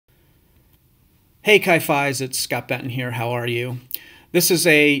Hey Chi-Fis, it's Scott Benton here. How are you? This is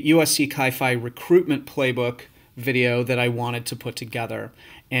a USC Chi-Fi recruitment playbook video that I wanted to put together.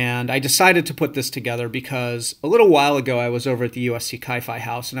 And I decided to put this together because a little while ago I was over at the USC Chi-Fi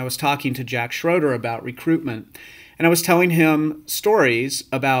house and I was talking to Jack Schroeder about recruitment. And I was telling him stories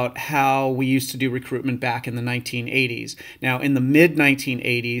about how we used to do recruitment back in the 1980s. Now, in the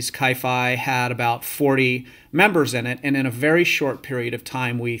mid-1980s, Chi-Fi had about 40 members in it, and in a very short period of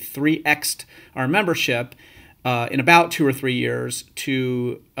time, we 3x'd our membership in about 2 or 3 years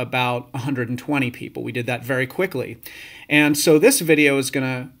to about 120 people. We did that very quickly. And so this video is going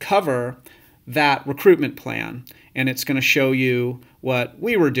to cover that recruitment plan, and it's going to show you what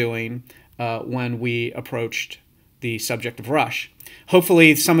we were doing when we approached the subject of Rush.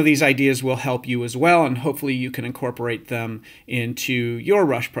 Hopefully some of these ideas will help you as well, and hopefully you can incorporate them into your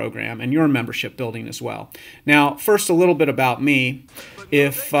Rush program and your membership building as well. Now, first a little bit about me.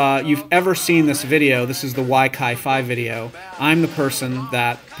 If you've ever seen this video, this is the Why Chi-Fi video. I'm the person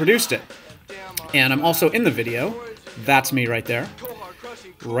that produced it. And I'm also in the video. That's me right there.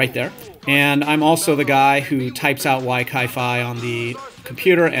 Right there. And I'm also the guy who types out Why Chi-Fi on the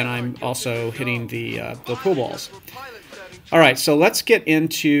computer, and I'm also hitting the pool balls. All right, so let's get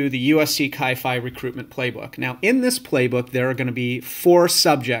into the USC Chi-Fi recruitment playbook. Now, in this playbook, there are going to be 4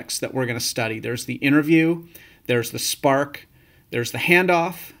 subjects that we're going to study. There's the interview, there's the spark, there's the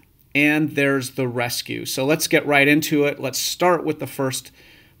handoff, and there's the rescue. So let's get right into it. Let's start with the first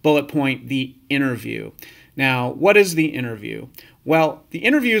bullet point, the interview. Now, what is the interview? Well, the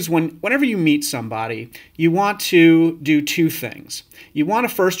interview is whenever you meet somebody, you want to do 2 things. You want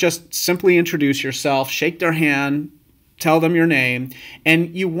to first just simply introduce yourself, shake their hand, tell them your name,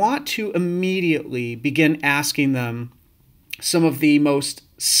 and you want to immediately begin asking them some of the most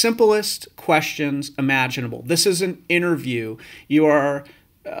simplest questions imaginable. This is an interview. You are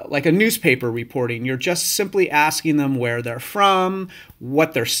like a newspaper reporting. You're just simply asking them where they're from,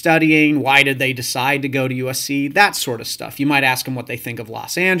 what they're studying, why did they decide to go to USC, that sort of stuff. You might ask them what they think of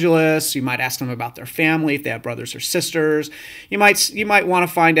Los Angeles. You might ask them about their family, if they have brothers or sisters. You might want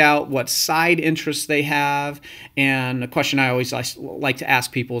to find out what side interests they have. And a question I always like to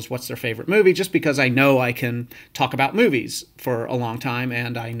ask people is what's their favorite movie, just because I know I can talk about movies for a long time,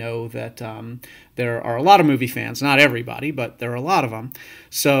 and I know that there are a lot of movie fans, not everybody, but there are a lot of them.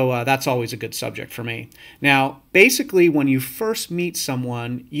 So that's always a good subject for me. Now, basically, when you first meet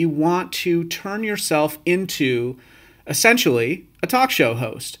someone, you want to turn yourself into, essentially, a talk show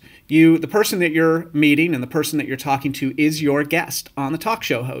host. The person that you're meeting and the person that you're talking to is your guest on the talk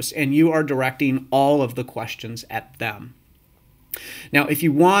show host, and you are directing all of the questions at them. Now, if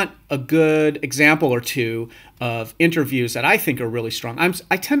you want a good example or two of interviews that I think are really strong,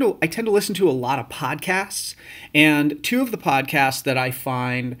 I tend to listen to a lot of podcasts, and 2 of the podcasts that I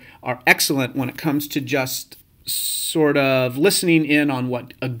find are excellent when it comes to just sort of listening in on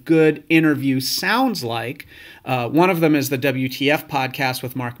what a good interview sounds like. One of them is the WTF podcast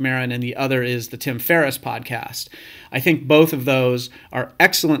with Mark Maron, and the other is the Tim Ferriss podcast. I think both of those are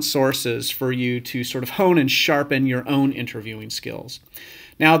excellent sources for you to sort of hone and sharpen your own interviewing skills.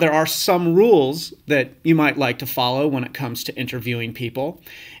 Now, there are some rules that you might like to follow when it comes to interviewing people,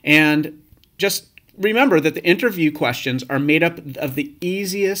 and just remember that the interview questions are made up of the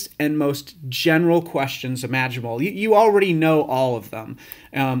easiest and most general questions imaginable. You already know all of them.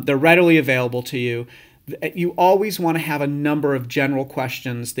 They're readily available to you. You always want to have a number of general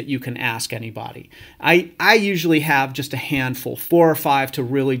questions that you can ask anybody. I usually have just a handful, 4 or 5, to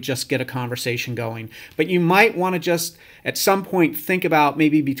really just get a conversation going. But you might want to just, at some point, think about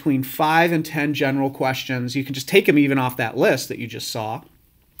maybe between 5 and 10 general questions. You can just take them even off that list that you just saw,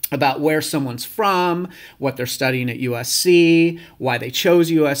 about where someone's from, what they're studying at USC, why they chose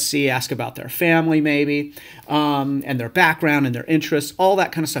USC, ask about their family maybe, and their background and their interests, all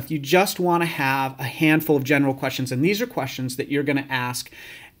that kind of stuff. You just want to have a handful of general questions, and these are questions that you're going to ask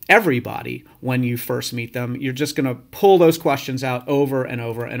everybody when you first meet them. You're just going to pull those questions out over and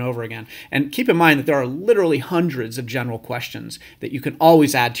over and over again. And keep in mind that there are literally hundreds of general questions that you can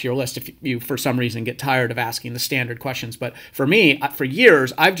always add to your list if you, for some reason, get tired of asking the standard questions. But for me, for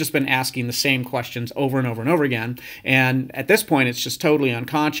years, I've just been asking the same questions over and over and over again. And at this point, it's just totally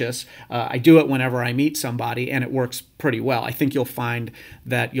unconscious. I do it whenever I meet somebody, and it works pretty well. I think you'll find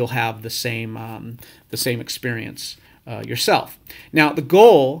that you'll have the same experience yourself. Now, the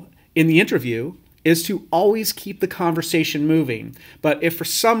goal in the interview is to always keep the conversation moving. But if for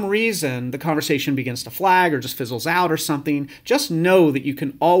some reason the conversation begins to flag or just fizzles out or something, just know that you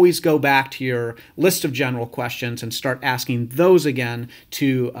can always go back to your list of general questions and start asking those again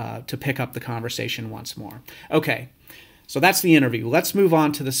to pick up the conversation once more. Okay, So that's the interview. Let's move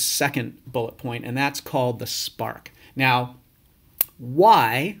on to the second bullet point, and that's called the spark. Now,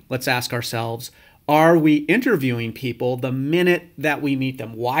 why, let's ask ourselves, are we interviewing people the minute that we meet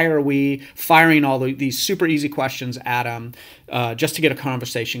them? Why are we firing all these super easy questions at them just to get a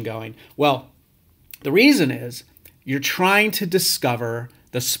conversation going? Well, the reason is you're trying to discover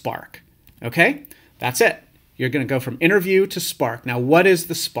the spark, okay? That's it. You're going to go from interview to spark. Now, what is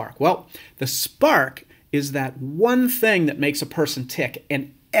the spark? Well, the spark is that one thing that makes a person tick,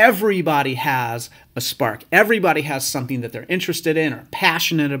 and everybody has a spark. Everybody has something that they're interested in or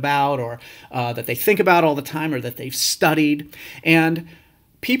passionate about or that they think about all the time or that they've studied. And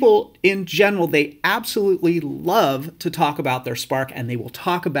people in general, they absolutely love to talk about their spark, and they will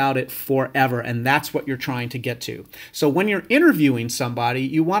talk about it forever, and that's what you're trying to get to. So when you're interviewing somebody,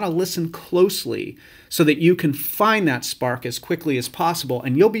 you want to listen closely so that you can find that spark as quickly as possible,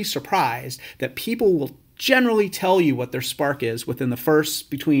 and you'll be surprised that people will generally tell you what their spark is within the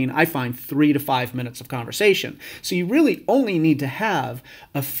first, between, I find, 3 to 5 minutes of conversation. So you really only need to have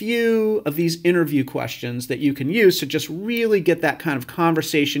a few of these interview questions that you can use to just really get that kind of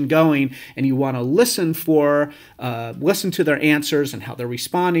conversation going, and you want to listen to their answers and how they're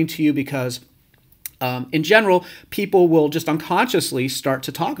responding to you, because in general, people will just unconsciously start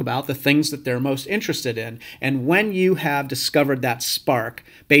to talk about the things that they're most interested in. And when you have discovered that spark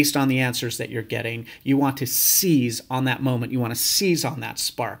based on the answers that you're getting, you want to seize on that moment. You want to seize on that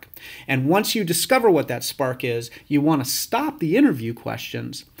spark. And once you discover what that spark is, you want to stop the interview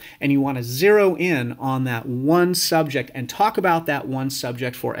questions and you want to zero in on that one subject and talk about that one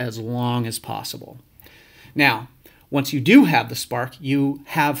subject for as long as possible. Now, once you do have the spark, you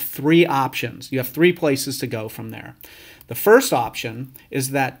have 3 options. You have 3 places to go from there. The first option is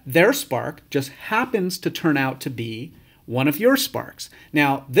that their spark just happens to turn out to be one of your sparks.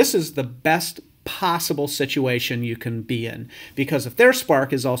 Now, this is the best possible situation you can be in, because if their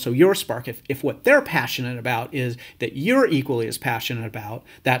spark is also your spark, if what they're passionate about is that you're equally as passionate about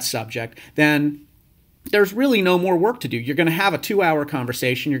that subject, then there's really no more work to do. You're going to have a 2-hour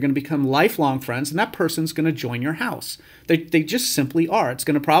conversation. You're going to become lifelong friends, and that person's going to join your house. They just simply are. It's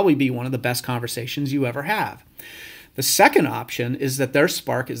going to probably be one of the best conversations you ever have. The second option is that their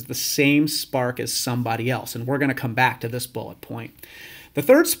spark is the same spark as somebody else, and we're going to come back to this bullet point. The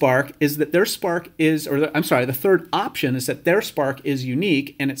third spark is that their spark is, the third option is that their spark is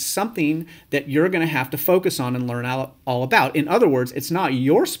unique, and it's something that you're going to have to focus on and learn all about. In other words, it's not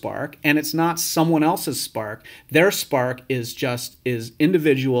your spark and it's not someone else's spark. Their spark is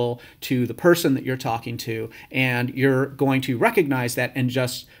individual to the person that you're talking to, and you're going to recognize that and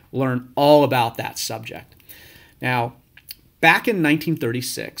just learn all about that subject. Now, back in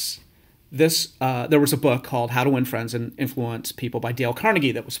 1936, there was a book called How to Win Friends and Influence People by Dale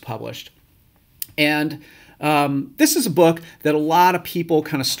Carnegie that was published. And this is a book that a lot of people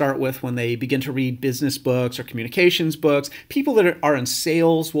kind of start with when they begin to read business books or communications books. People that are in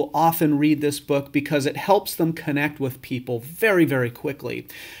sales will often read this book because it helps them connect with people very, very quickly.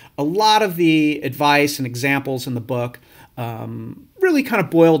 A lot of the advice and examples in the book really kind of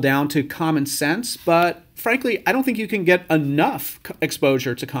boil down to common sense, but frankly, I don't think you can get enough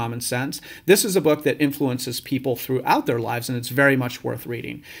exposure to common sense. This is a book that influences people throughout their lives, and it's very much worth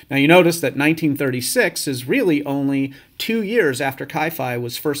reading. Now, you notice that 1936 is really only 2 years after Chi-Fi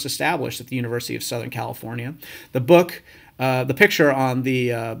was first established at the University of Southern California. The book, the picture on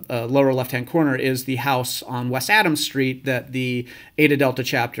the lower left-hand corner is the house on West Adams Street that the Eta Delta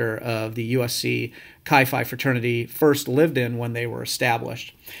chapter of the USC Chi-Phi fraternity first lived in when they were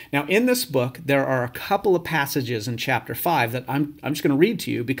established. Now, in this book, there are a couple of passages in chapter 5 that I'm just going to read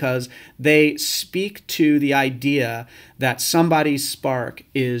to you because they speak to the idea that somebody's spark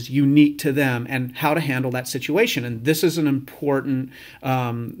is unique to them and how to handle that situation. And this is an important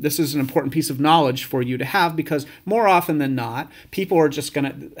piece of knowledge for you to have, because more often than not, people are just going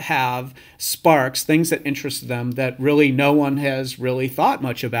to have sparks, things that interest them that really no one has really thought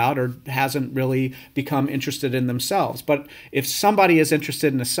much about or hasn't really become interested in themselves. But if somebody is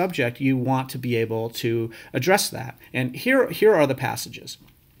interested in a subject, you want to be able to address that. And here are the passages.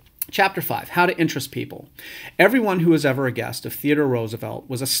 Chapter 5, How to Interest People. Everyone who was ever a guest of Theodore Roosevelt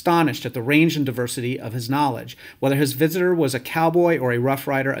was astonished at the range and diversity of his knowledge. Whether his visitor was a cowboy or a rough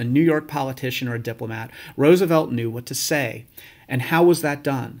rider, a New York politician or a diplomat, Roosevelt knew what to say. And how was that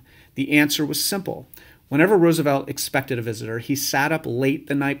done? The answer was simple. Whenever Roosevelt expected a visitor, he sat up late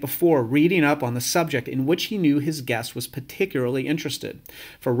the night before, reading up on the subject in which he knew his guest was particularly interested.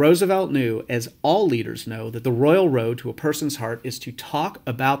 For Roosevelt knew, as all leaders know, that the royal road to a person's heart is to talk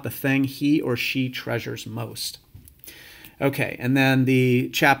about the thing he or she treasures most. Okay, and then the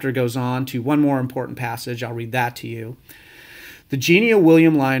chapter goes on to one more important passage. I'll read that to you. The genial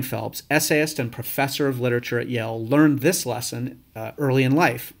William Lyon Phelps, essayist and professor of literature at Yale, learned this lesson early in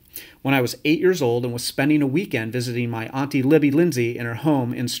life. When I was 8 years old and was spending a weekend visiting my Auntie Libby Lindsay in her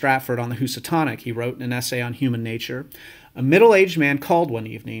home in Stratford on the Housatonic, he wrote in an essay on human nature, a middle-aged man called one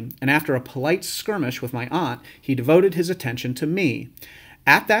evening, and after a polite skirmish with my aunt, he devoted his attention to me.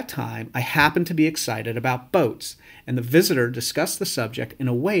 At that time, I happened to be excited about boats, and the visitor discussed the subject in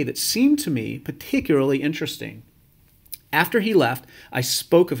a way that seemed to me particularly interesting. After he left, I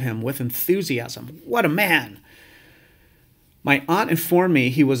spoke of him with enthusiasm. What a man! My aunt informed me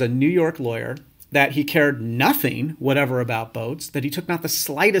he was a New York lawyer, that he cared nothing whatever about boats, that he took not the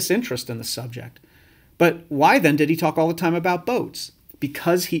slightest interest in the subject. But why then did he talk all the time about boats?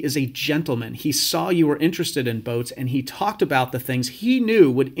 Because he is a gentleman. He saw you were interested in boats, and he talked about the things he knew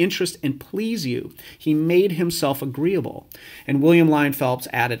would interest and please you. He made himself agreeable. And William Lyon Phelps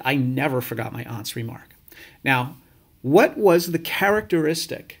added, I never forgot my aunt's remark. Now, what was the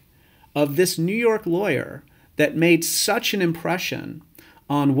characteristic of this New York lawyer that made such an impression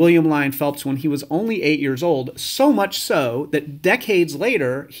on William Lyon Phelps when he was only 8 years old, so much so that decades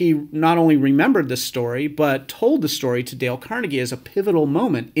later, he not only remembered this story, but told the story to Dale Carnegie as a pivotal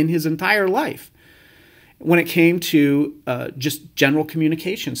moment in his entire life when it came to just general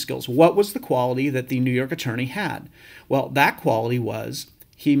communication skills? What was the quality that the New York attorney had? Well, that quality was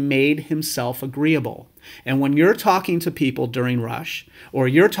he made himself agreeable. And when you're talking to people during rush, or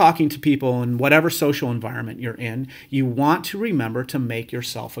you're talking to people in whatever social environment you're in, you want to remember to make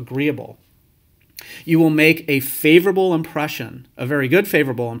yourself agreeable. You will make a favorable impression, a very good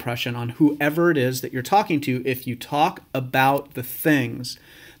favorable impression on whoever it is that you're talking to if you talk about the things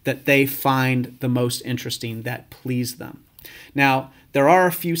that they find the most interesting, that please them. Now, there are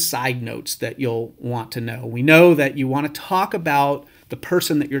a few side notes that you'll want to know. We know that you want to talk about the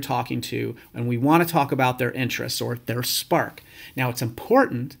person that you're talking to, and we want to talk about their interests or their spark. Now, it's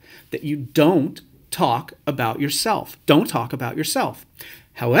important that you don't talk about yourself. Don't talk about yourself.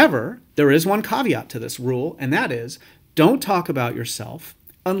 However, there is one caveat to this rule, and that is don't talk about yourself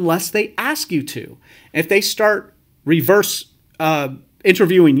unless they ask you to. If they start reverse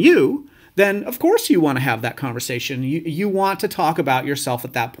interviewing you, then of course you want to have that conversation. You want to talk about yourself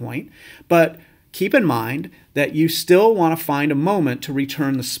at that point, but keep in mind that you still want to find a moment to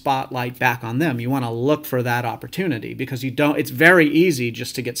return the spotlight back on them. You want to look for that opportunity because it's very easy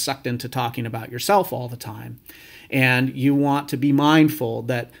just to get sucked into talking about yourself all the time. And you want to be mindful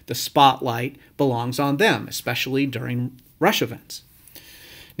that the spotlight belongs on them, especially during rush events.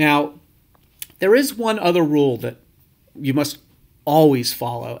 Now, there is one other rule that you must always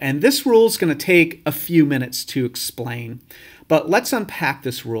follow, and this rule is going to take a few minutes to explain. But let's unpack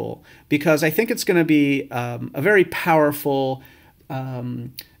this rule because I think it's going to be a very powerful,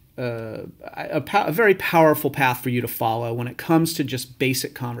 a very powerful path for you to follow when it comes to just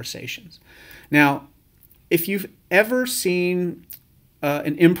basic conversations. Now, if you've ever seen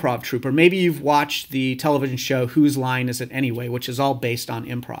an improv troupe, or maybe you've watched the television show Whose Line Is It Anyway, which is all based on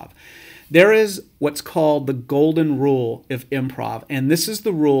improv, there is what's called the golden rule of improv, and this is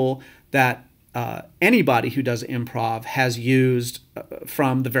the rule that anybody who does improv has used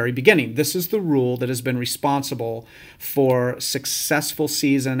from the very beginning. This is the rule that has been responsible for successful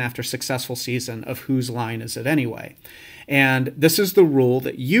season after successful season of Whose Line Is It Anyway? And this is the rule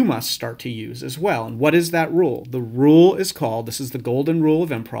that you must start to use as well. And what is that rule? The rule is called, this is the golden rule of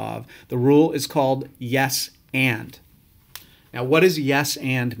improv, the rule is called yes and. Now, what does yes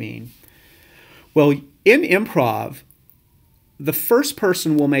and mean? Well, in improv, the first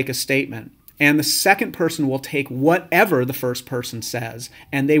person will make a statement, and the second person will take whatever the first person says,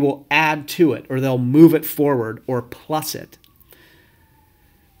 and they will add to it, or they'll move it forward, or plus it.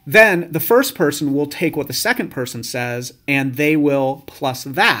 Then the first person will take what the second person says, and they will plus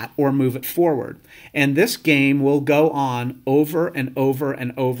that, or move it forward. And this game will go on over and over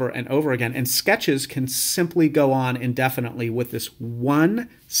and over and over again, and sketches can simply go on indefinitely with this one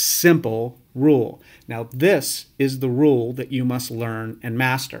simple rule. Now, this is the rule that you must learn and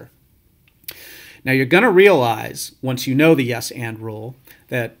master. Now, you're going to realize, once you know the yes and rule,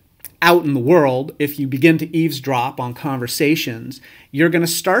 that out in the world, if you begin to eavesdrop on conversations, you're going to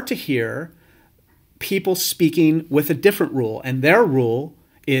start to hear people speaking with a different rule. And their rule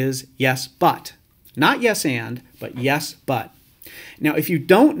is yes, but. Not yes and, but yes, but. Now, if you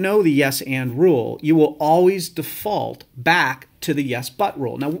don't know the yes and rule, you will always default back to the yes, but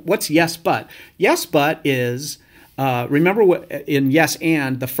rule. Now, what's yes, but? Yes, but is remember what in yes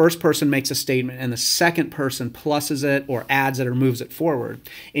and, the first person makes a statement and the second person pluses it or adds it or moves it forward.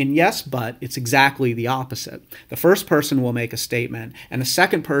 In yes but, it's exactly the opposite. The first person will make a statement and the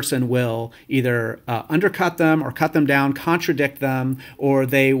second person will either undercut them or cut them down, contradict them, or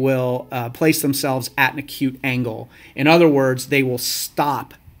they will place themselves at an acute angle. In other words, they will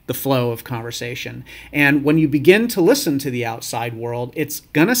stop the flow of conversation. And when you begin to listen to the outside world, it's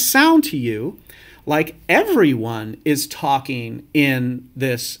going to sound to you like everyone is talking in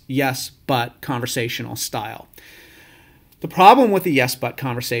this yes but conversational style. The problem with the yes but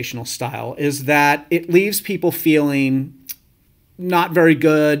conversational style is that it leaves people feeling not very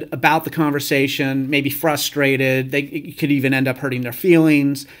good about the conversation, maybe frustrated. It could even end up hurting their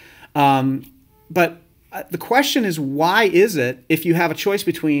feelings. But the question is, why is it, if you have a choice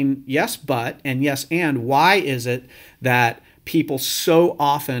between yes but and yes and, why is it that people so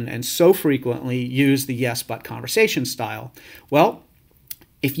often and so frequently use the yes but conversation style? Well,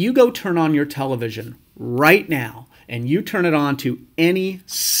 if you go turn on your television right now and you turn it on to any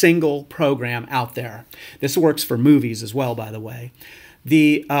single program out there, this works for movies as well, by the way,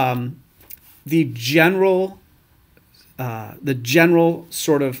 the general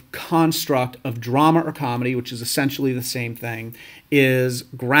sort of construct of drama or comedy, which is essentially the same thing, is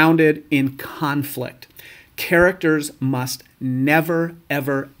grounded in conflict. Characters must never,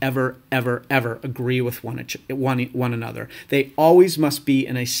 ever, ever, ever, ever agree with one another. They always must be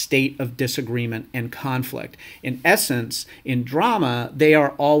in a state of disagreement and conflict. In essence, in drama, they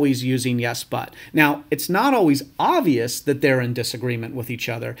are always using yes, but. Now, it's not always obvious that they're in disagreement with each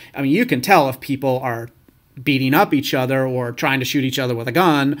other. I mean, you can tell if people are beating up each other or trying to shoot each other with a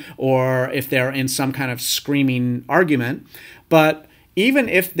gun, or if they're in some kind of screaming argument. But even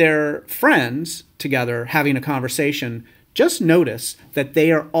if they're friends together having a conversation, just notice that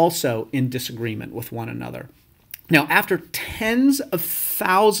they are also in disagreement with one another. Now, after tens of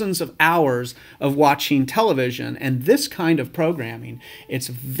thousands of hours of watching television and this kind of programming, it's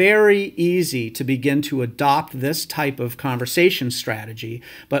very easy to begin to adopt this type of conversation strategy.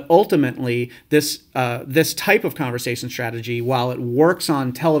 But ultimately, this type of conversation strategy, while it works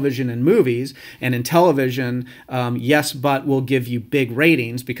on television and movies, and in television, yes, but will give you big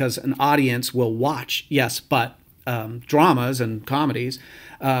ratings because an audience will watch yes, but dramas and comedies,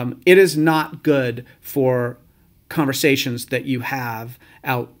 it is not good for conversations that you have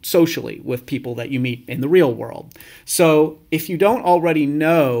out socially with people that you meet in the real world. So if you don't already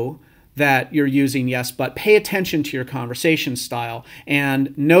know that you're using yes, but pay attention to your conversation style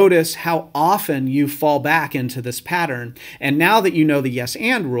and notice how often you fall back into this pattern. And now that you know the yes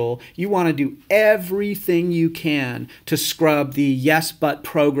and rule, you want to do everything you can to scrub the yes, but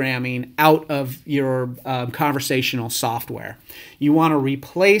programming out of your conversational software. You want to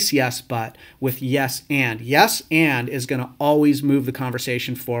replace yes, but with yes, and. Yes, and is going to always move the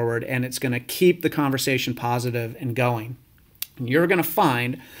conversation forward, and it's going to keep the conversation positive and going. And you're going to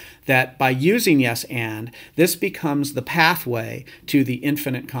find that by using yes and, this becomes the pathway to the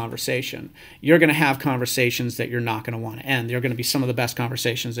infinite conversation. You're going to have conversations that you're not going to want to end. They're going to be some of the best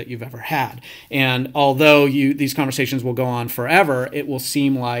conversations that you've ever had. And although these conversations will go on forever, it will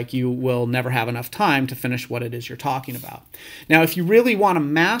seem like you will never have enough time to finish what it is you're talking about. Now, if you really want to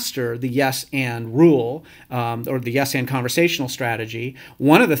master the yes and rule, or the yes and conversational strategy,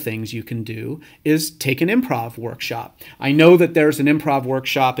 one of the things you can do is take an improv workshop. I know that there's an improv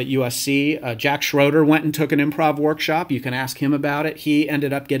workshop at USC. Jack Schroeder went and took an improv workshop. You can ask him about it. He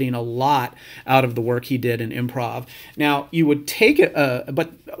ended up getting a lot out of the work he did in improv. Now, you would take it,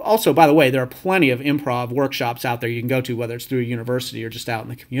 but also, by the way, there are plenty of improv workshops out there you can go to, whether it's through a university or just out in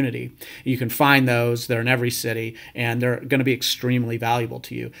the community. You can find those. They're in every city, and they're going to be extremely valuable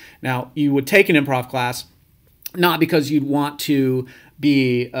to you. Now, you would take an improv class not because you'd want to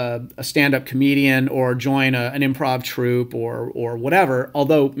be a stand-up comedian or join an improv troupe or whatever,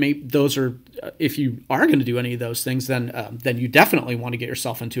 although maybe those are, if you are going to do any of those things, then you definitely want to get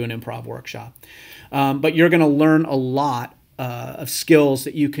yourself into an improv workshop. But you're going to learn a lot of skills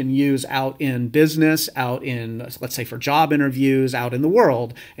that you can use out in business, out in, let's say, for job interviews, out in the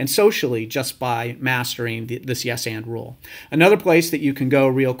world, and socially, just by mastering this yes and rule. Another place that you can go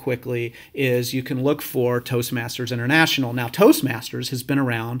real quickly is you can look for Toastmasters International. Now, Toastmasters has been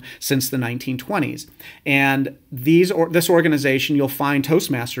around since the 1920s, and this organization, you'll find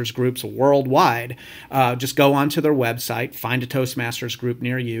Toastmasters groups worldwide. Just go onto their website, find a Toastmasters group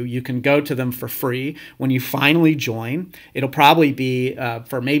near you. You can go to them for free. When you finally join, it'll probably be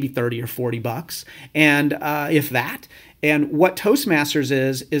for maybe 30 or 40 bucks, and if that. And what Toastmasters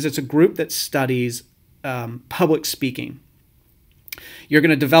is it's a group that studies public speaking. You're going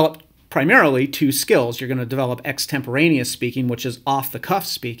to develop primarily two skills. You're going to develop extemporaneous speaking, which is off-the-cuff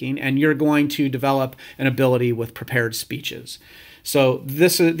speaking, and you're going to develop an ability with prepared speeches. So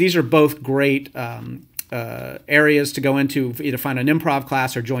these are both great areas to go into, either find an improv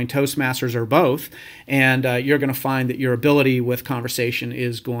class or join Toastmasters or both, and you're going to find that your ability with conversation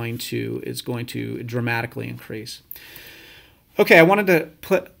is going to dramatically increase. Okay, I wanted to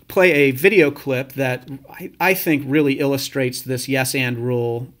play a video clip that I think really illustrates this yes and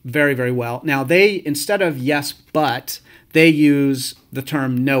rule very, very well. Now, instead of yes but, they use the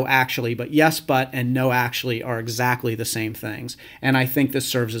term no actually, but yes but and no actually are exactly the same things. And I think this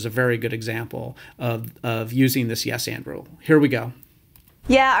serves as a very good example of using this yes and rule. Here we go.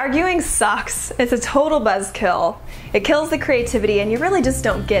 Yeah, arguing sucks. It's a total buzzkill. It kills the creativity and you really just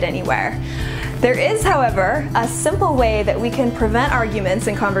don't get anywhere. There is, however, a simple way that we can prevent arguments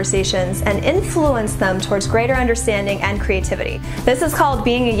in conversations and influence them towards greater understanding and creativity. This is called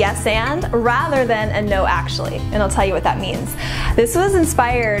being a yes and rather than a no actually, and I'll tell you what that means. This was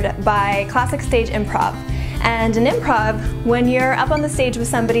inspired by classic stage improv. And in improv, when you're up on the stage with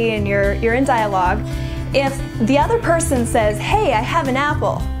somebody and you're in dialogue, if the other person says, "Hey, I have an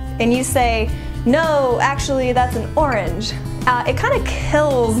apple," and you say, "No, actually that's an orange," it kind of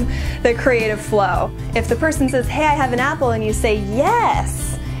kills the creative flow. If the person says, "Hey, I have an apple," and you say,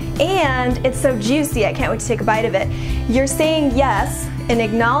 "Yes," and it's so juicy, I can't wait to take a bite of it, you're saying yes and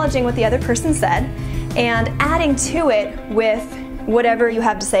acknowledging what the other person said and adding to it with whatever you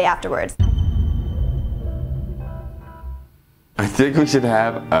have to say afterwards. I think we should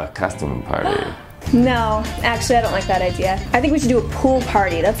have a costume party. No, actually I don't like that idea. I think we should do a pool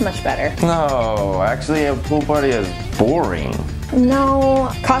party. That's much better. No, actually a pool party is boring.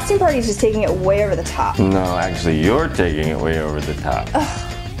 No, costume party is just taking it way over the top. No, actually you're taking it way over the top.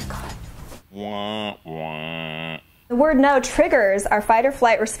 Oh, God. Wah, wah. The word no triggers our fight or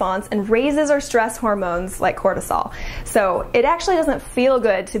flight response and raises our stress hormones like cortisol. So it actually doesn't feel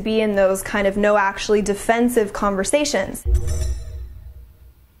good to be in those kind of no actually defensive conversations.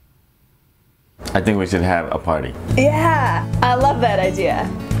 I think we should have a party. Yeah, I love that idea.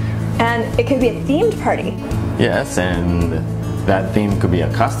 And it could be a themed party. Yes, and that theme could be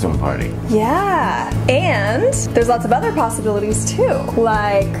a costume party. Yeah, and there's lots of other possibilities too,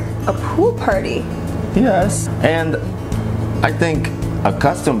 like a pool party. Yes, and I think a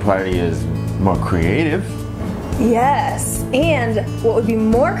costume party is more creative. Yes, and what would be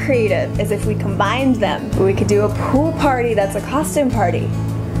more creative is if we combined them. We could do a pool party that's a costume party.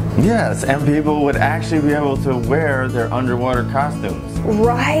 Yes, and people would actually be able to wear their underwater costumes.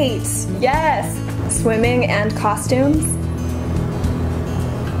 Right, yes. Swimming and costumes.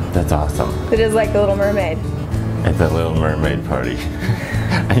 That's awesome. It is like the Little Mermaid. It's a Little Mermaid party.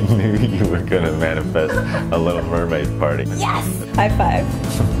 I knew you were going to manifest a Little Mermaid party. Yes! High five.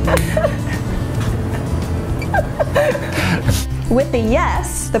 With the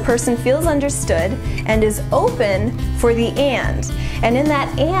yes, the person feels understood and is open for the and. And in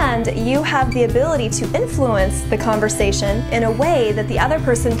that and, you have the ability to influence the conversation in a way that the other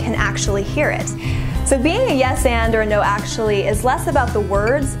person can actually hear it. So being a yes and or a no actually is less about the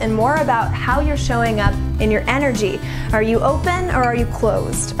words and more about how you're showing up in your energy. Are you open or are you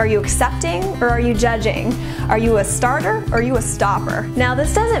closed? Are you accepting or are you judging? Are you a starter or are you a stopper? Now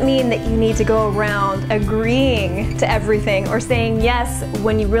this doesn't mean that you need to go around agreeing to everything or saying yes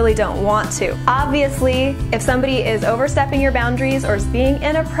when you really don't want to. Obviously, if somebody is overstepping your boundaries or is being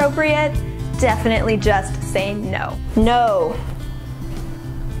inappropriate, definitely just say no. No.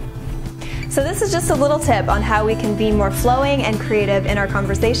 So this is just a little tip on how we can be more flowing and creative in our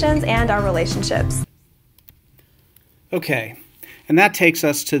conversations and our relationships. Okay, and that takes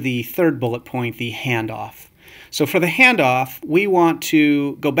us to the third bullet point, the handoff. So for the handoff, we want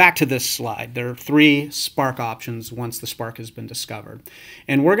to go back to this slide. There are 3 spark options once the spark has been discovered.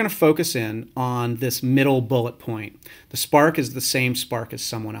 And we're going to focus in on this middle bullet point. The spark is the same spark as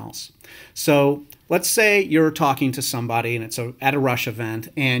someone else. So let's say you're talking to somebody and it's at a rush event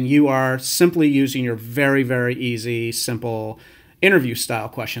and you are simply using your very, very easy, simple interview style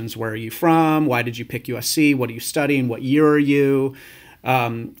questions. Where are you from? Why did you pick USC? What are you studying? What year are you?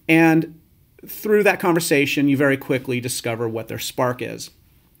 And through that conversation, you very quickly discover what their spark is.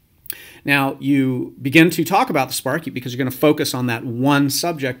 Now, you begin to talk about the spark because you're going to focus on that one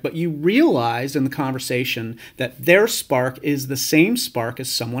subject, but you realize in the conversation that their spark is the same spark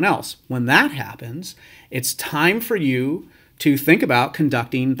as someone else. When that happens, it's time for you to think about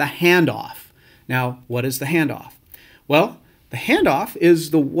conducting the handoff. Now, what is the handoff? Well, the handoff is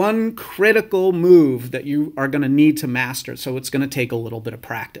the one critical move that you are going to need to master, so it's going to take a little bit of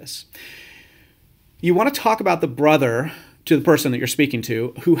practice. You want to talk about the brother to the person that you're speaking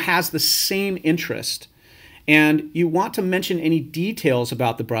to who has the same interest. And you want to mention any details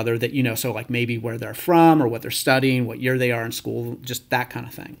about the brother that you know, so like maybe where they're from or what they're studying, what year they are in school, just that kind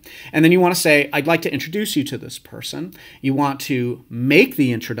of thing. And then you want to say, I'd like to introduce you to this person. You want to make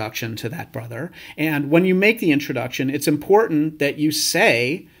the introduction to that brother. And when you make the introduction, it's important that you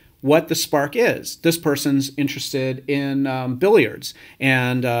say what the spark is. This person's interested in billiards,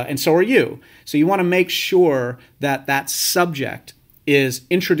 and so are you. So you want to make sure that that subject is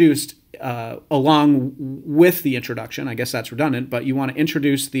introduced along with the introduction. I guess that's redundant, but you want to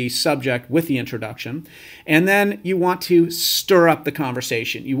introduce the subject with the introduction. And then you want to stir up the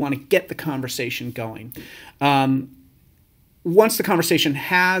conversation. You want to get the conversation going. Once the conversation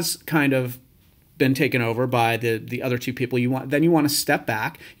has kind of been taken over by the other two people, you want to step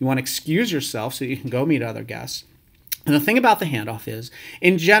back. You want to excuse yourself so you can go meet other guests. And the thing about the handoff is,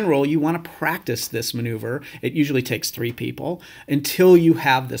 in general, you want to practice this maneuver. It usually takes 3 people until you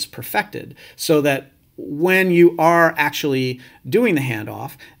have this perfected, so that when you are actually doing the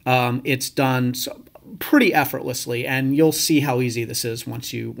handoff, it's done pretty effortlessly, and you'll see how easy this is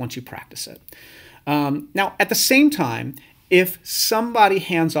once you practice it. Now, at the same time, if somebody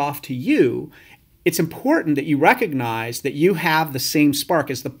hands off to you, it's important that you recognize that you have the same spark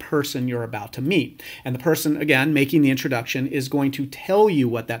as the person you're about to meet. And the person, again, making the introduction is going to tell you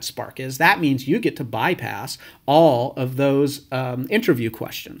what that spark is. That means you get to bypass all of those interview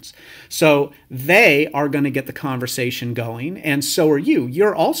questions. So they are going to get the conversation going, and so are you.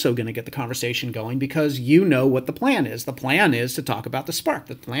 You're also going to get the conversation going because you know what the plan is. The plan is to talk about the spark.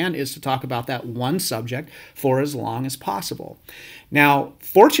 The plan is to talk about that one subject for as long as possible. Now,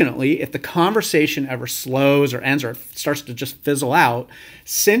 fortunately, if the conversation ever slows or ends or starts to just fizzle out,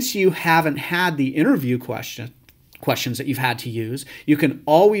 since you haven't had the interview questions that you've had to use, you can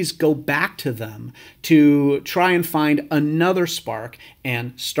always go back to them to try and find another spark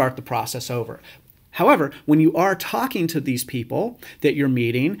and start the process over. However, when you are talking to these people that you're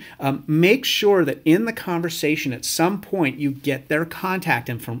meeting, make sure that in the conversation at some point you get their contact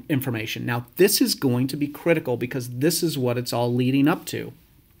information. Now, this is going to be critical because this is what it's all leading up to.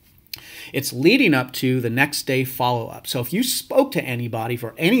 It's leading up to the next day follow-up. So if you spoke to anybody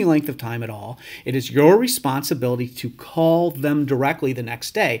for any length of time at all, it is your responsibility to call them directly the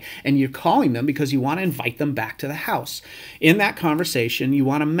next day. And you're calling them because you want to invite them back to the house. In that conversation, you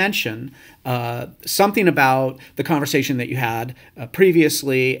want to mention something about the conversation that you had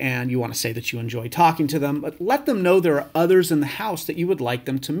previously, and you want to say that you enjoy talking to them, but let them know there are others in the house that you would like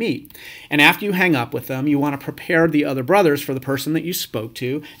them to meet. And after you hang up with them, you want to prepare the other brothers for the person that you spoke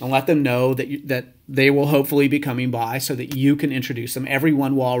to and let them know that they will hopefully be coming by so that you can introduce them.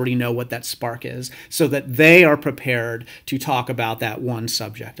 Everyone will already know what that spark is so that they are prepared to talk about that one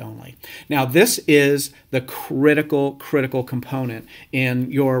subject only. Now, this is the critical component in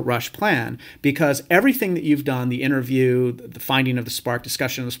your rush plan, because everything that you've done, the interview, the finding of the spark,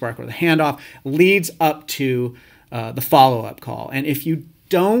 discussion of the spark, or the handoff, leads up to the follow-up call. And if you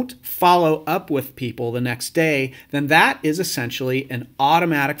don't follow up with people the next day, then that is essentially an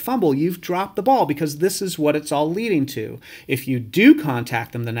automatic fumble. You've dropped the ball because this is what it's all leading to. If you do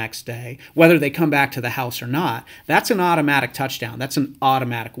contact them the next day, whether they come back to the house or not, that's an automatic touchdown. That's an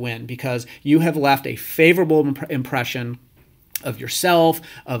automatic win because you have left a favorable impression of yourself,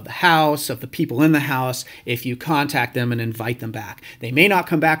 of the house, of the people in the house, if you contact them and invite them back. They may not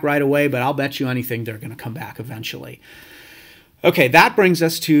come back right away, but I'll bet you anything they're going to come back eventually. Okay, that brings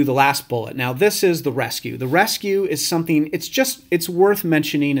us to the last bullet. Now, this is the rescue. The rescue is something, it's worth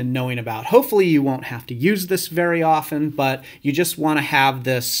mentioning and knowing about. Hopefully, you won't have to use this very often, but you just want to have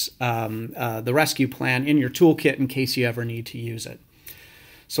this, the rescue plan in your toolkit in case you ever need to use it.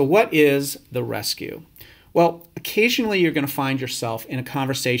 So what is the rescue? Well, occasionally you're going to find yourself in a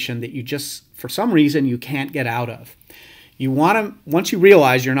conversation that you just, for some reason, you can't get out of. You want to, once you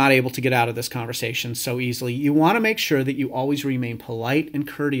realize you're not able to get out of this conversation so easily, you want to make sure that you always remain polite and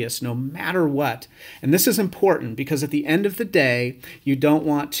courteous no matter what. And this is important because at the end of the day, you don't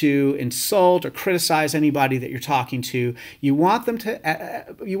want to insult or criticize anybody that you're talking to. You want them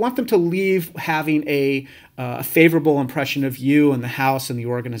to leave having a favorable impression of you and the house and the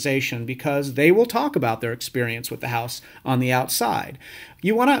organization because they will talk about their experience with the house on the outside.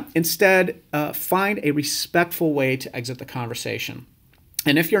 You want to instead find a respectful way to exit the conversation.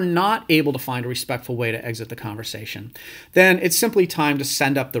 And if you're not able to find a respectful way to exit the conversation, then it's simply time to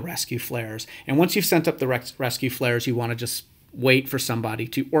send up the rescue flares. And once you've sent up the rescue flares, you want to just wait for somebody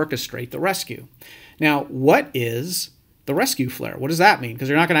to orchestrate the rescue. Now, what is the rescue flare? What does that mean? Because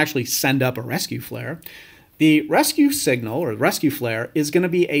you're not going to actually send up a rescue flare. The rescue signal or rescue flare is going to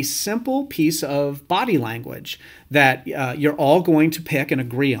be a simple piece of body language that you're all going to pick and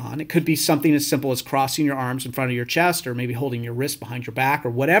agree on. It could be something as simple as crossing your arms in front of your chest, or maybe holding your wrist behind your back, or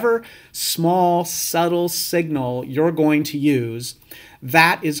whatever small, subtle signal you're going to use.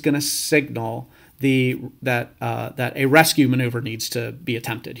 That is going to signal that a rescue maneuver needs to be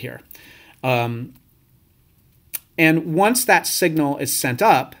attempted here. And once that signal is sent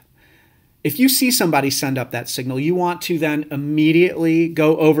up, if you see somebody send up that signal, you want to then immediately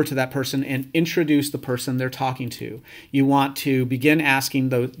go over to that person and introduce the person they're talking to. You want to begin asking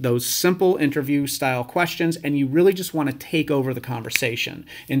those simple interview style questions, and you really just want to take over the conversation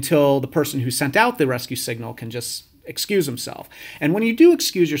until the person who sent out the rescue signal can just excuse himself. And when you do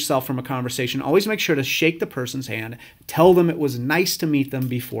excuse yourself from a conversation, always make sure to shake the person's hand, tell them it was nice to meet them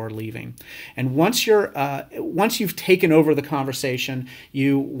before leaving. And once you've taken over the conversation,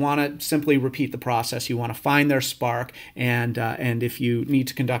 you want to simply repeat the process. You want to find their spark, and if you need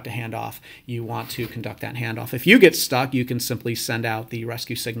to conduct a handoff, you want to conduct that handoff. If you get stuck, you can simply send out the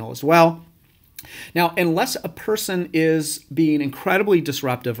rescue signal as well. Now, unless a person is being incredibly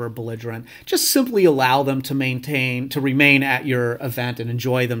disruptive or belligerent, just simply allow them to remain at your event and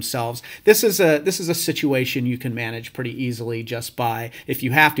enjoy themselves. This is a situation you can manage pretty easily just by, if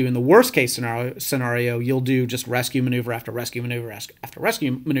you have to, in the worst case scenario, you'll do just rescue maneuver after rescue maneuver after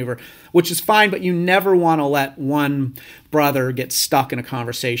rescue maneuver, which is fine, but you never want to let one brother get stuck in a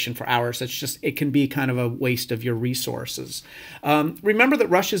conversation for hours. It can be kind of a waste of your resources. Remember that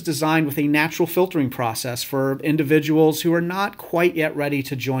Rush is designed with a natural filtering process for individuals who are not quite yet ready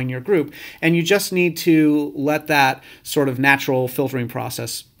to join your group, and you just need to let that sort of natural filtering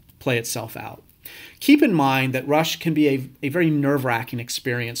process play itself out. Keep in mind that Rush can be a very nerve-wracking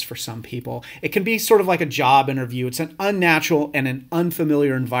experience for some people. It can be sort of like a job interview. It's an unnatural and an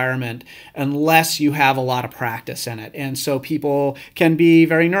unfamiliar environment unless you have a lot of practice in it. And so people can be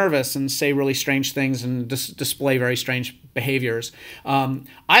very nervous and say really strange things and display very strange behaviors.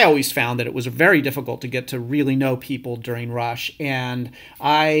 I always found that it was very difficult to get to really know people during Rush, and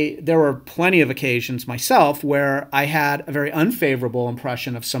there were plenty of occasions myself where I had a very unfavorable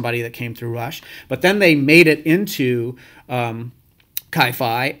impression of somebody that came through Rush, but then they made it into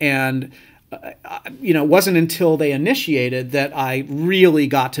Chi-Fi, and it wasn't until they initiated that I really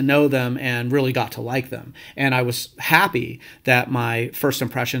got to know them and really got to like them. And I was happy that my first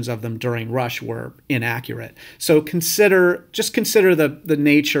impressions of them during Rush were inaccurate. So just consider the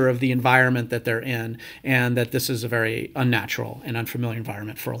nature of the environment that they're in, and that this is a very unnatural and unfamiliar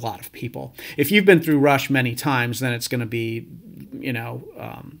environment for a lot of people. If you've been through Rush many times, then it's going to be,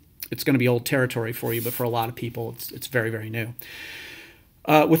 it's going to be old territory for you, but for a lot of people, it's very, very new.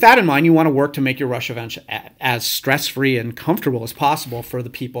 With that in mind, you want to work to make your Rush event as stress-free and comfortable as possible for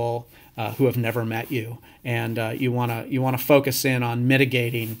the people who have never met you, and you want to focus in on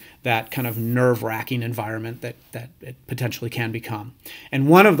mitigating that kind of nerve-wracking environment that it potentially can become. And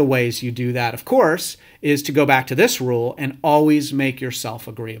one of the ways you do that, of course, is to go back to this rule and always make yourself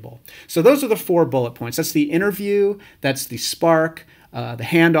agreeable. So those are the 4 bullet points. That's the interview, that's the spark, the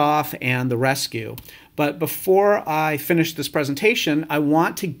handoff, and the rescue. But before I finish this presentation, I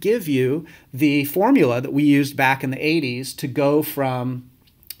want to give you the formula that we used back in the 80s to go from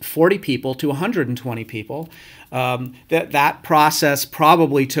 40 people to 120 people. That process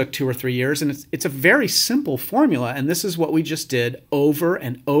probably took 2 or 3 years, and it's a very simple formula, and this is what we just did over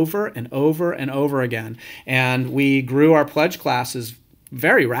and over and over and over again. And we grew our pledge classes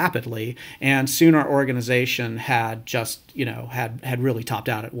very rapidly, and soon our organization had just, had really topped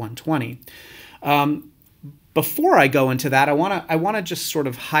out at 120. Before I go into that, I want to just sort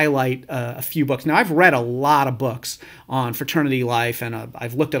of highlight a few books. Now, I've read a lot of books on fraternity life, and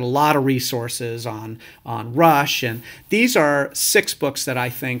I've looked at a lot of resources on Rush, and these are 6 books that I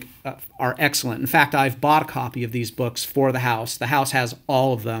think are excellent. In fact, I've bought a copy of these books for the house. The house has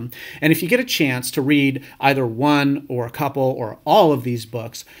all of them, and if you get a chance to read either one or a couple or all of these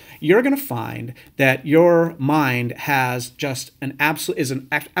books, you're going to find that your mind has just an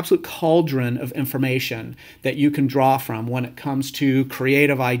absolute cauldron of information that you can draw from when it comes to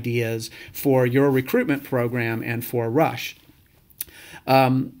creative ideas for your recruitment program and for Rush.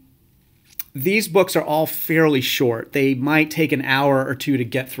 These books are all fairly short. They might take an hour or 2 to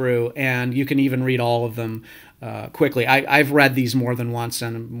get through, and you can even read all of them quickly. I've read these more than once,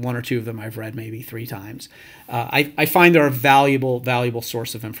 and 1 or 2 of them I've read maybe 3 times. I find they're a valuable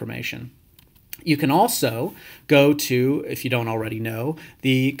source of information. You can also go to, if you don't already know,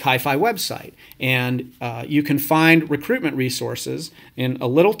 the Chi-Fi website, and you can find recruitment resources in a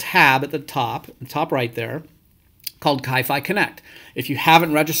little tab at the top right there. called Chi-Fi Connect. If you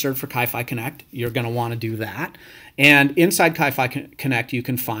haven't registered for Chi-Fi Connect, you're going to want to do that. And inside Chi-Fi Connect, you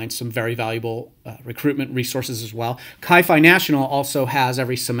can find some very valuable recruitment resources as well. Chi-Fi National also has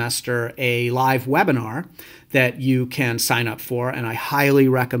every semester a live webinar that you can sign up for, and I highly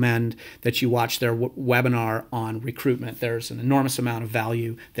recommend that you watch their webinar on recruitment. There's an enormous amount of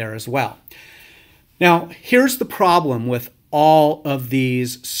value there as well. Now, here's the problem with all of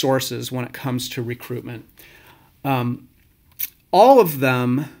these sources when it comes to recruitment. All of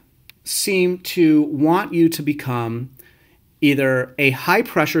them seem to want you to become either a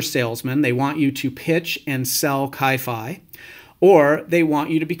high-pressure salesman, they want you to pitch and sell Chi-Fi, or they want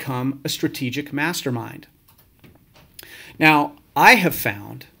you to become a strategic mastermind. Now, I have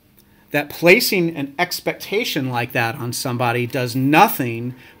found that placing an expectation like that on somebody does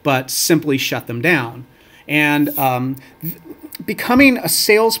nothing but simply shut them down. And becoming a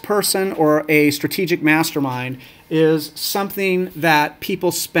salesperson or a strategic mastermind is something that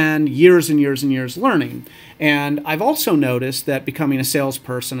people spend years and years and years learning. And I've also noticed that becoming a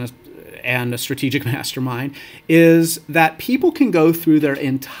salesperson and a strategic mastermind is that people can go through their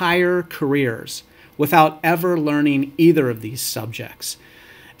entire careers without ever learning either of these subjects.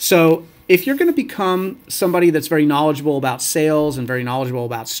 So if you're going to become somebody that's very knowledgeable about sales and very knowledgeable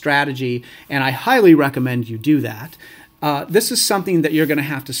about strategy, and I highly recommend you do that, this is something that you're going to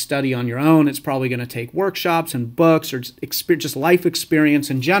have to study on your own. It's probably going to take workshops and books or just life experience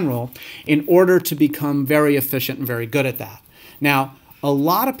in general in order to become very efficient and very good at that. Now, a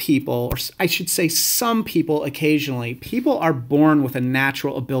lot of people, or I should say some people occasionally, people are born with a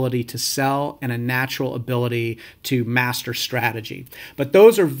natural ability to sell and a natural ability to master strategy. But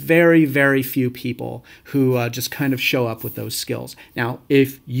those are very, very few people who just kind of show up with those skills. Now,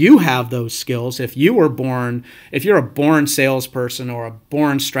 if you have those skills, if you're a born salesperson or a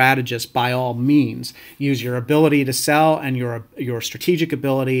born strategist, by all means, use your ability to sell and your strategic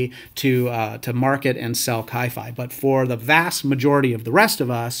ability to market and sell Chi-Fi. But for the vast majority of the rest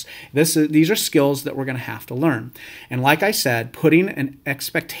of us, these are skills that we're going to have to learn. And like I said, putting an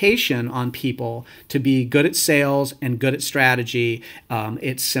expectation on people to be good at sales and good at strategy,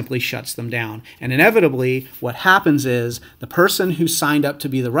 it simply shuts them down. And inevitably, what happens is the person who signed up to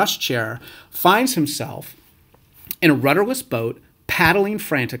be the rush chair finds himself in a rudderless boat, paddling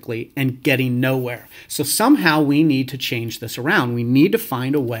frantically and getting nowhere. So somehow we need to change this around. We need to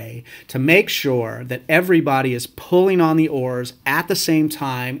find a way to make sure that everybody is pulling on the oars at the same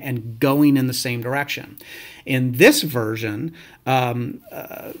time and going in the same direction. In this version,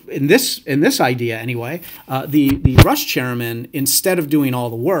 in this idea anyway, the rush chairman, instead of doing all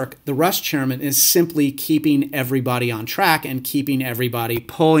the work, the rush chairman is simply keeping everybody on track and keeping everybody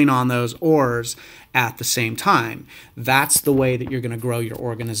pulling on those oars at the same time. That's the way that you're going to grow your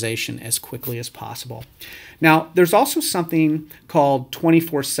organization as quickly as possible. Now, there's also something called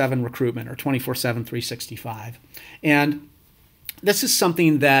 24/7 recruitment, or 24/7 365. And this is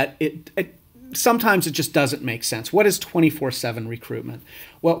something that sometimes it just doesn't make sense. What is 24/7 recruitment?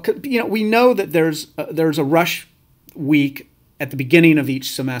 Well, we know that there's a rush week at the beginning of each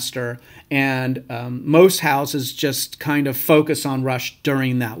semester, and most houses just kind of focus on rush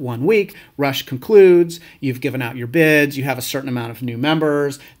during that 1 week. Rush concludes, you've given out your bids, you have a certain amount of new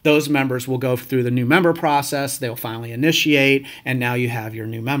members. Those members will go through the new member process, they'll finally initiate, and now you have your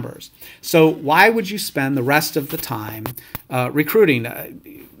new members. So why would you spend the rest of the time recruiting?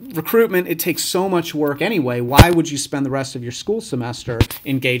 Recruitment, it takes so much work anyway. Why would you spend the rest of your school semester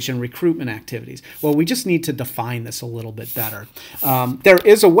engaged in recruitment activities? Well, we just need to define this a little bit better. There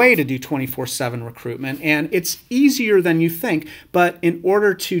is a way to do 24/7 recruitment, and it's easier than you think, but in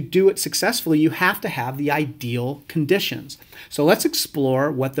order to do it successfully, you have to have the ideal conditions. So let's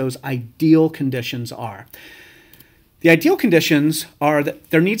explore what those ideal conditions are. The ideal conditions are that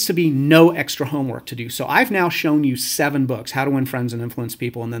there needs to be no extra homework to do. So I've now shown you 7 books, How to Win Friends and Influence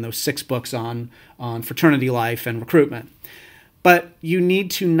People, and then those 6 books on fraternity life and recruitment. But you need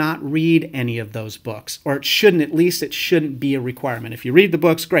to not read any of those books, or it shouldn't be a requirement. If you read the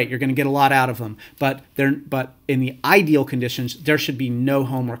books, great, you're going to get a lot out of them. But in the ideal conditions, there should be no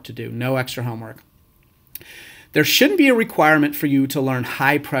homework to do, no extra homework. There shouldn't be a requirement for you to learn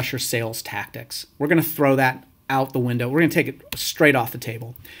high-pressure sales tactics. We're going to throw that out the window. We're going to take it straight off the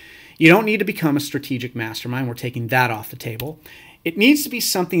table. You don't need to become a strategic mastermind. We're taking that off the table. It needs to be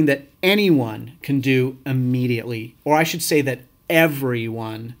something that anyone can do immediately, or I should say that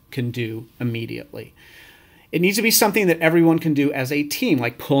everyone can do immediately. It needs to be something that everyone can do as a team,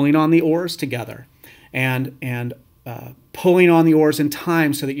 like pulling on the oars together and pulling on the oars in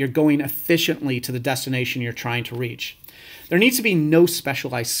time so that you're going efficiently to the destination you're trying to reach. There needs to be no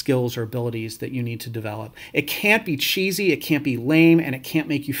specialized skills or abilities that you need to develop. It can't be cheesy, it can't be lame, and it can't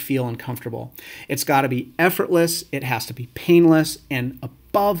make you feel uncomfortable. It's got to be effortless, it has to be painless, and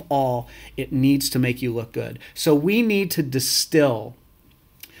above all, it needs to make you look good. So we need to distill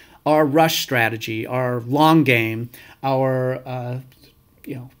our rush strategy, our long game, our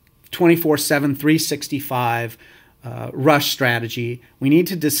 24/7, 365 rush strategy. We need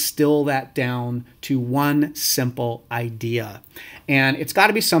to distill that down to one simple idea. And it's got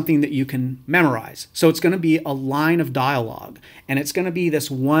to be something that you can memorize. So it's going to be a line of dialogue. And it's going to be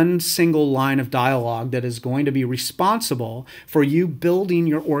this one single line of dialogue that is going to be responsible for you building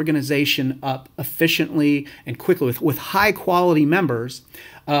your organization up efficiently and quickly with high quality members,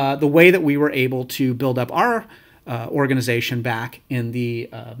 the way that we were able to build up our organization back in the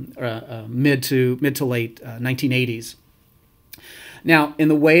mid to late 1980s. Now, in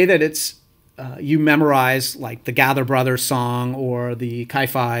the way that it's you memorize like the Gather Brothers song or the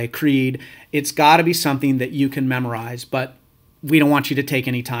Chi-Phi Creed, it's got to be something that you can memorize, but we don't want you to take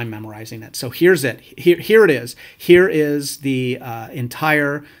any time memorizing it. So here's it. Here it is. Here is the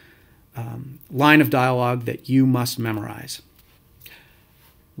entire line of dialogue that you must memorize.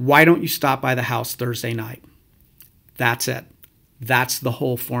 Why don't you stop by the house Thursday night? That's it. That's the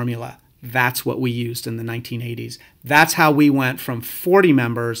whole formula. That's what we used in the 1980s. That's how we went from 40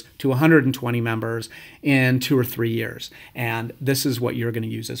 members to 120 members in 2 or 3 years. And this is what you're going to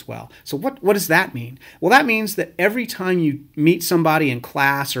use as well. So what does that mean? Well, that means that every time you meet somebody in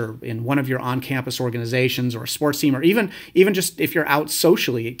class or in one of your on-campus organizations or a sports team, or even just if you're out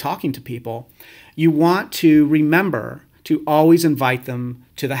socially talking to people, you want to remember to always invite them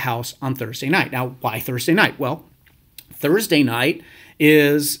to the house on Thursday night. Now, why Thursday night? Well, Thursday night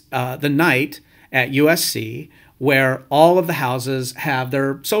is the night at USC where all of the houses have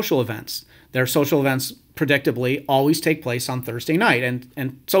their social events. Their social events, predictably, always take place on Thursday night,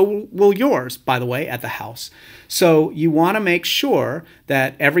 and so will yours, by the way, at the house. So you want to make sure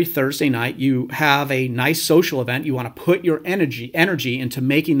that every Thursday night you have a nice social event. You want to put your energy into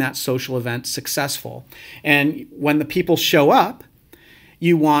making that social event successful. And when the people show up,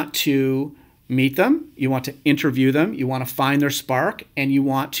 you want to meet them, you want to interview them, you want to find their spark, and you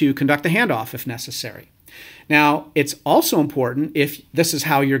want to conduct a handoff if necessary. Now, it's also important, if this is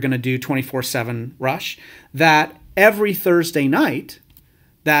how you're going to do 24/7 Rush, that every Thursday night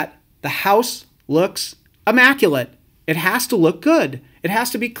that the house looks immaculate. It has to look good. It has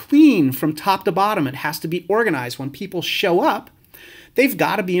to be clean from top to bottom. It has to be organized. When people show up, they've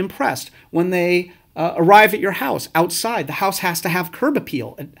got to be impressed. When they arrive at your house outside, the house has to have curb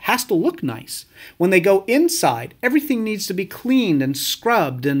appeal. It has to look nice. When they go inside, everything needs to be cleaned and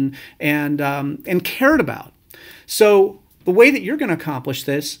scrubbed and cared about. So the way that you're going to accomplish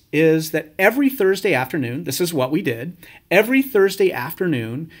this is that every Thursday afternoon, this is what we did, every Thursday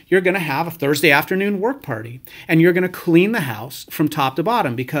afternoon, you're going to have a Thursday afternoon work party. And you're going to clean the house from top to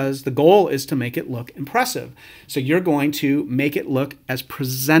bottom because the goal is to make it look impressive. So you're going to make it look as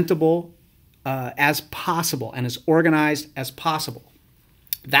presentable as possible and as organized as possible.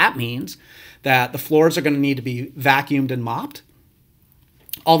 That means that the floors are going to need to be vacuumed and mopped.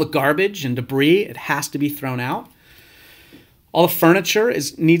 All the garbage and debris, it has to be thrown out. All the furniture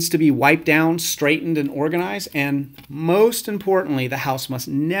needs to be wiped down, straightened, and organized. And most importantly, the house must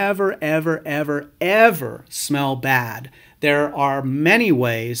never, ever, ever, ever smell bad. There are many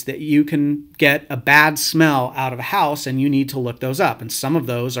ways that you can get a bad smell out of a house, and you need to look those up. And some of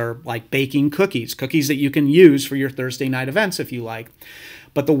those are like baking cookies that you can use for your Thursday night events if you like.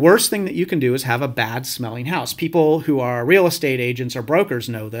 But the worst thing that you can do is have a bad smelling house. People who are real estate agents or brokers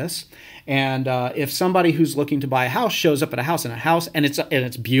know this. And if somebody who's looking to buy a house shows up at a house and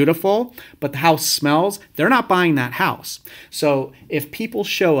it's beautiful, but the house smells, they're not buying that house. So if people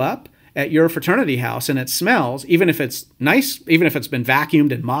show up at your fraternity house and it smells, even if it's nice, even if it's been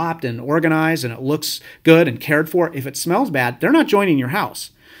vacuumed and mopped and organized and it looks good and cared for, if it smells bad, they're not joining your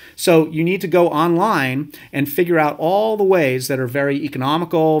house. So you need to go online and figure out all the ways that are very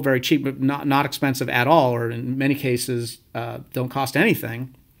economical, very cheap, but not expensive at all, or in many cases don't cost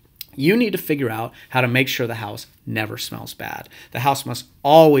anything. You need to figure out how to make sure the house never smells bad. The house must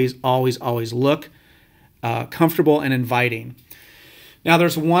always, always, always look comfortable and inviting. Now,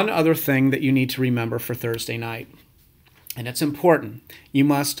 there's one other thing that you need to remember for Thursday night, and it's important. You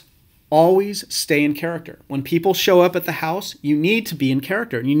must always stay in character. When people show up at the house, you need to be in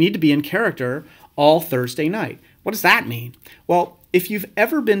character, and you need to be in character all Thursday night. What does that mean? Well, if you've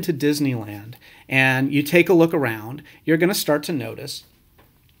ever been to Disneyland and you take a look around, you're going to start to notice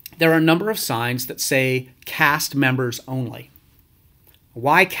there are a number of signs that say cast members only.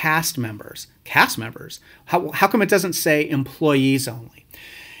 Why cast members? Cast members? How come it doesn't say employees only?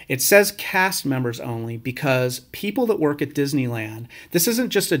 It says cast members only because people that work at Disneyland, this isn't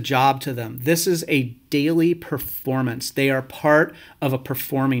just a job to them. This is a daily performance. They are part of a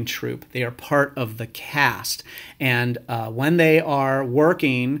performing troupe. They are part of the cast. And when they are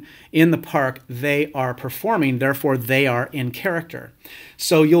working in the park, they are performing. Therefore, they are in character.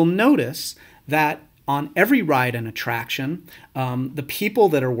 So you'll notice that on every ride and attraction, the people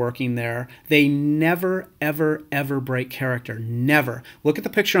that are working there, they never, ever, ever break character. Never. Look at the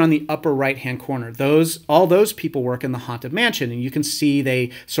picture on the upper right-hand corner. All those people work in the Haunted Mansion, and you can see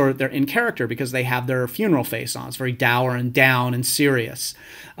they're in character because they have their funeral face on. It's very dour and down and serious.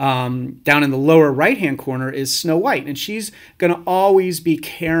 Down in the lower right-hand corner is Snow White, and she's going to always be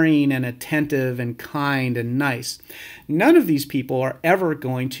caring and attentive and kind and nice. None of these people are ever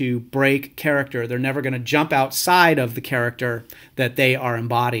going to break character. They're never going to jump outside of the character that they are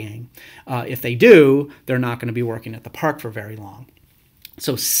embodying. If they do, they're not going to be working at the park for very long.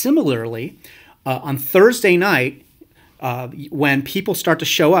 So similarly, on Thursday night, when people start to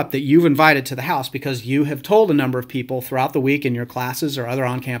show up that you've invited to the house because you have told a number of people throughout the week in your classes or other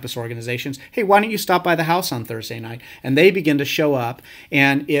on-campus organizations, hey, why don't you stop by the house on Thursday night? And they begin to show up.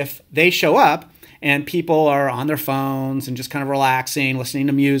 And if they show up and people are on their phones and just kind of relaxing, listening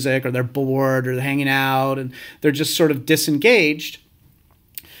to music, or they're bored, or they're hanging out, and they're just sort of disengaged,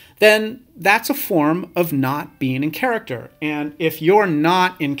 then that's a form of not being in character. And if you're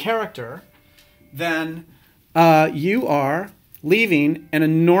not in character, then you are leaving an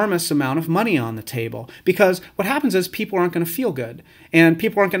enormous amount of money on the table, because what happens is people aren't going to feel good, and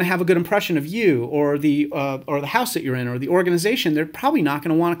people aren't going to have a good impression of you or the house that you're in or the organization. They're probably not going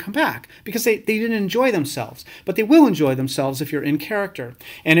to want to come back because they didn't enjoy themselves, but they will enjoy themselves if you're in character.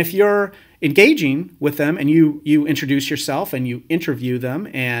 And if you're engaging with them and you introduce yourself and you interview them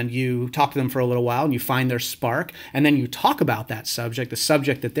and you talk to them for a little while and you find their spark and then you talk about that subject, the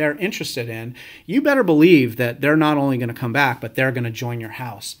subject that they're interested in, you better believe that they're not only going to come back, but they're going to join your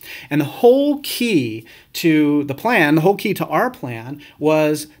house. And the whole key to the plan, the whole key to our plan,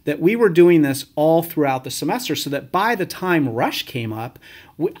 was that we were doing this all throughout the semester so that by the time Rush came up,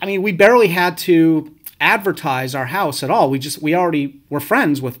 we barely had to advertise our house at all. We already were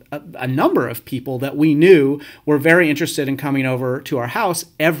friends with a number of people that we knew were very interested in coming over to our house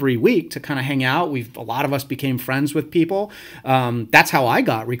every week to kind of hang out. A lot of us became friends with people. That's how I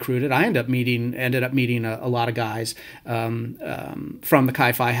got recruited. I ended up meeting a lot of guys from the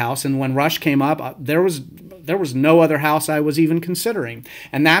Chi-Fi house. And when Rush came up, there was no other house I was even considering.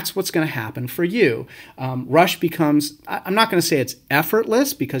 And that's what's going to happen for you. Rush becomes, I'm not going to say it's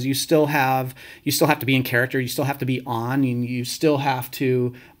effortless, because you still have to be in character, you still have to be on, and you still have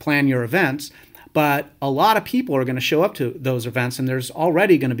to plan your events. But a lot of people are going to show up to those events, and there's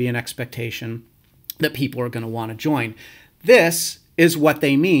already going to be an expectation that people are going to want to join. This is what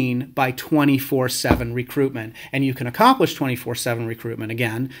they mean by 24/7 recruitment. And you can accomplish 24/7 recruitment,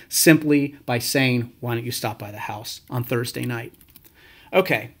 again, simply by saying, why don't you stop by the house on Thursday night?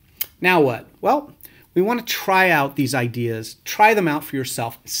 Okay, now what? Well, we want to try out these ideas, try them out for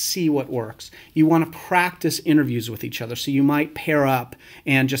yourself, see what works. You want to practice interviews with each other. So you might pair up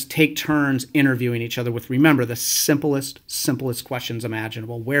and just take turns interviewing each other with, remember, the simplest questions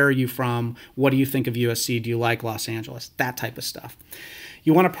imaginable. Where are you from? What do you think of USC? Do you like Los Angeles? That type of stuff.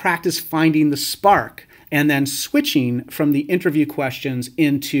 You want to practice finding the spark and then switching from the interview questions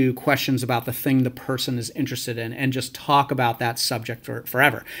into questions about the thing the person is interested in, and just talk about that subject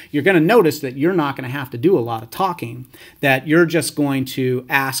forever. You're going to notice that you're not going to have to do a lot of talking, that you're just going to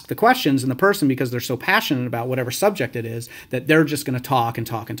ask the questions, and the person, because they're so passionate about whatever subject it is, that they're just going to talk and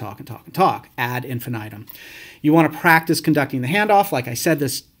talk and talk and talk and talk ad infinitum. You want to practice conducting the handoff. Like I said,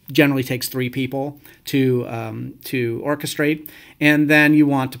 this generally takes 3 people to orchestrate, and then you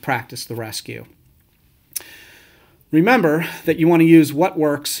want to practice the rescue. Remember that you want to use what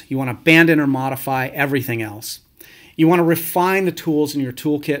works. You want to abandon or modify everything else. You want to refine the tools in your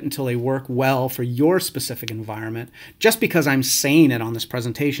toolkit until they work well for your specific environment. Just because I'm saying it on this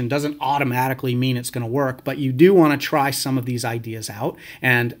presentation doesn't automatically mean it's going to work, but you do want to try some of these ideas out.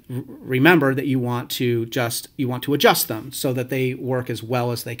 And remember that you want to adjust them so that they work as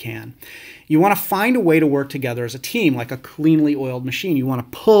well as they can. You want to find a way to work together as a team, like a cleanly oiled machine. You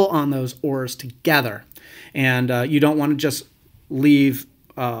want to pull on those oars together. And you don't want to just leave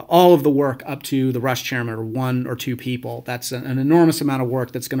all of the work up to the rush chairman or 1 or 2 people. That's an enormous amount of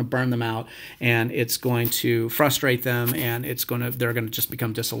work that's going to burn them out, and it's going to frustrate them, and they're going to just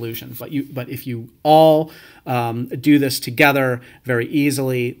become disillusioned. But if you all do this together very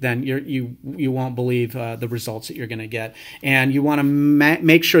easily, then you won't believe the results that you're going to get. And you want to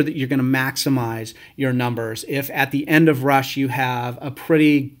make sure that you're going to maximize your numbers. If at the end of rush you have a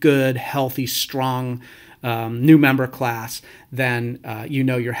pretty good, healthy, strong new member class, then you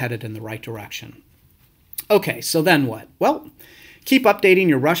know you're headed in the right direction. Okay, so then what? Well, keep updating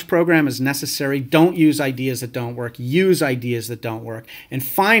your rush program as necessary. Don't use ideas that don't work. Use ideas that don't work. And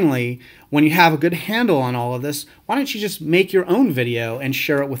finally, when you have a good handle on all of this, why don't you just make your own video and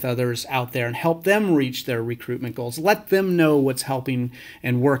share it with others out there and help them reach their recruitment goals. Let them know what's helping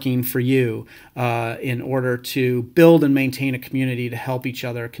and working for you in order to build and maintain a community to help each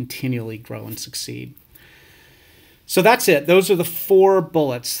other continually grow and succeed. So that's it. Those are the 4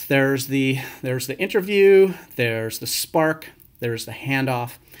 bullets. There's the interview, there's the spark, there's the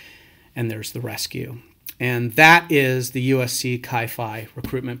handoff, and there's the rescue. And that is the USC Chi-Fi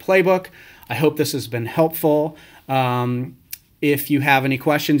Recruitment Playbook. I hope this has been helpful. If you have any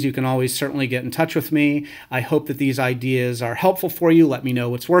questions, you can always certainly get in touch with me. I hope that these ideas are helpful for you. Let me know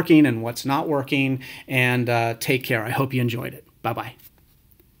what's working and what's not working. And take care. I hope you enjoyed it. Bye-bye.